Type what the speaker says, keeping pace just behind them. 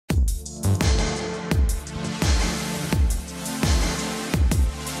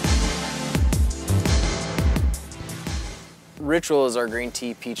Ritual is our green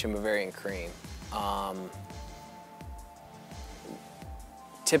tea, peach, and Bavarian cream.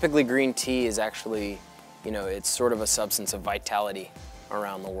 Typically green tea is actually, you know, it's sort of a substance of vitality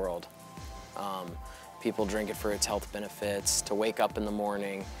around the world. People drink it for its health benefits, to wake up in the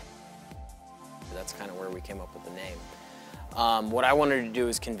morning. That's kind of where we came up with the name. What I wanted to do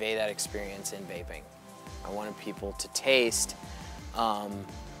is convey that experience in vaping. I wanted people to taste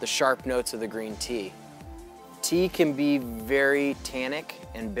the sharp notes of the green tea. Tea can be very tannic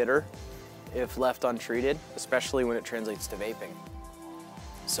and bitter if left untreated, especially when it translates to vaping.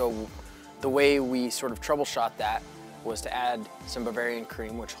 So the way we sort of troubleshot that was to add some Bavarian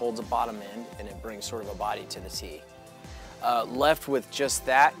cream, which holds a bottom end and it brings sort of a body to the tea. Left with just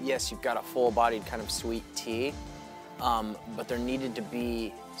that, yes, you've got a full-bodied kind of sweet tea, but there needed to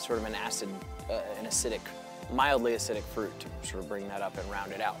be sort of an acidic, mildly acidic fruit to sort of bring that up and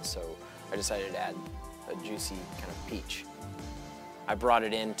round it out. So I decided to add a juicy kind of peach. I brought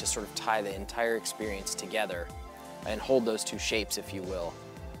it in to sort of tie the entire experience together and hold those two shapes, if you will,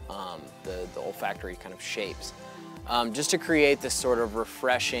 the olfactory kind of shapes, just to create this sort of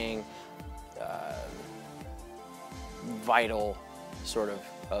refreshing, vital sort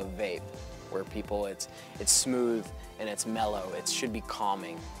of vape, where people, it's smooth and it's mellow. It should be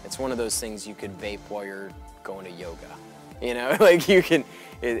calming. It's one of those things you could vape while you're going to yoga. You know, like you can,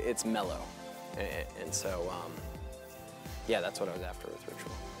 it's mellow. And so, yeah, that's what I was after with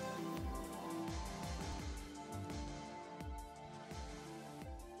Ritual.